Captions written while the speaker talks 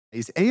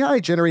Is AI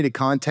generated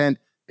content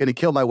going to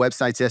kill my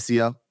website's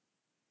SEO?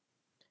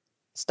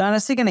 It's not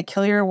necessarily going to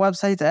kill your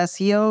website's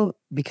SEO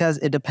because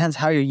it depends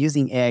how you're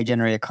using AI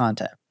generated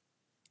content.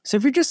 So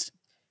if you're just,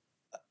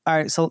 all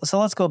right, so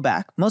let's go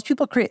back. Most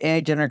people create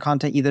AI generated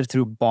content either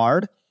through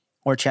Bard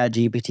or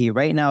ChatGPT.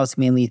 Right now, it's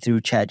mainly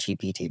through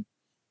ChatGPT.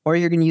 Or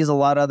you're going to use a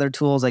lot of other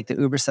tools like the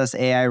Ubersuggest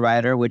AI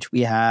Writer, which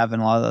we have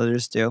and a lot of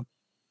others do.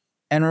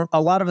 And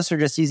a lot of us are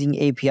just using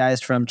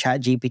APIs from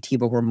ChatGPT,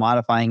 but we're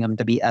modifying them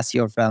to be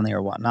SEO friendly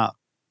or whatnot.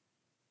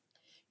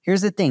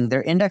 Here's the thing.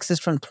 Their index is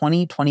from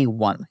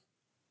 2021.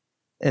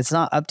 It's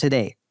not up to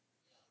date.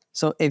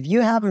 So if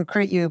you have them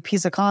create you a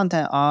piece of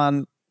content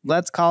on,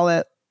 let's call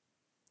it,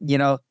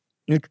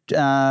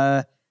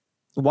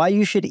 why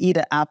you should eat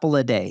an apple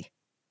a day,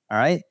 all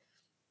right?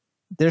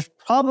 There's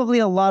probably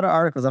a lot of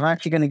articles. I'm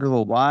actually going to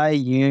Google why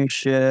you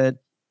should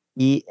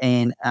eat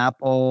an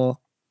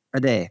apple a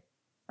day.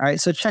 All right,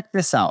 so check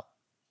this out.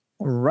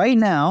 Right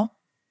now,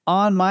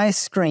 on my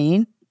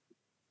screen,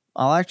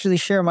 I'll actually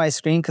share my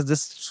screen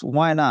because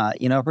why not?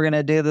 If we're going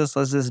to do this,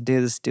 let's just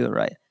do it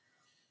right.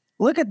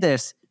 Look at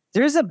this.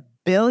 There's 1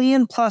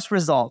 billion plus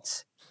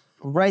results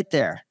right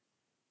there.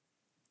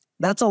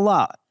 That's a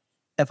lot.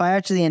 If I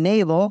actually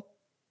enable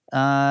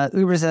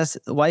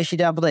Ubersuggest, why you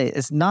should eat apple a day,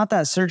 it's not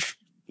that search,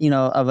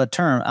 of a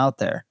term out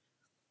there.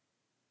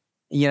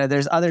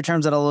 There's other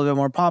terms that are a little bit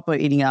more popular.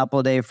 Eating apple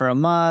a day for a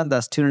month.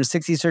 That's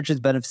 260 searches,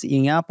 benefits of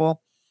eating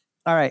apple.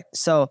 All right,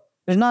 so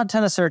there's not a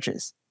ton of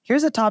searches.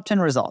 Here's the top 10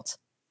 results.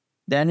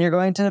 Then you're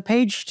going to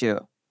page 2.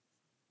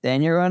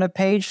 Then you're going to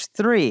page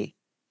 3.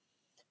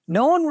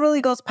 No one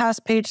really goes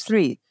past page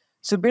 3.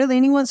 So barely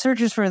anyone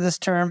searches for this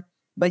term,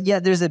 but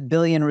yet there's 1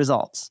 billion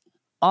results.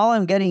 All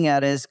I'm getting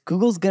at is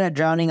Google's good at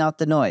drowning out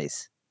the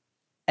noise.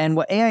 And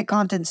what AI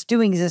content's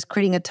doing is just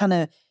creating a ton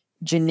of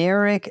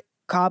generic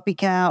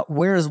copycat,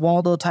 Where's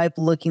Waldo type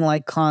looking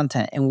like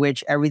content in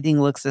which everything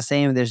looks the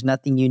same. There's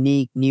nothing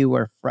unique, new,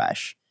 or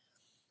fresh.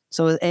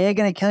 So is AI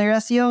going to kill your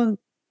SEO?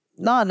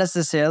 Not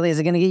necessarily. Is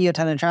it going to get you a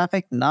ton of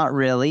traffic? Not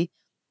really.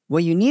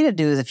 What you need to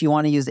do is if you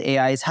want to use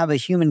AI is have a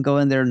human go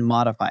in there and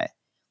modify it.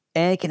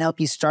 AI can help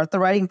you start the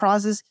writing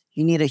process.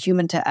 You need a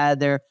human to add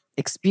their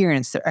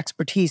experience, their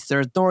expertise,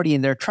 their authority,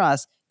 and their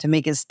trust to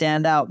make it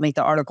stand out, make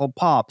the article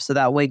pop, so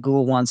that way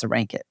Google wants to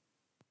rank it.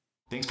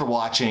 Thanks for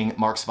watching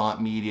Mark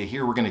Savant Media.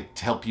 Here we're going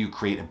to help you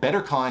create better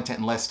content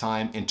in less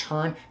time and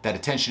turn that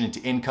attention into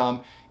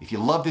income. If you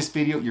love this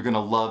video, you're going to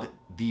love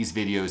these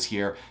videos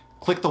here.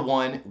 Click the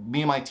one.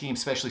 Me and my team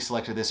specially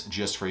selected this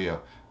just for you.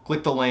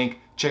 Click the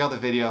link, check out the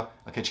video.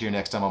 I'll catch you here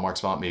next time on Mark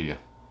Savant Media.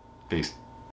 Peace.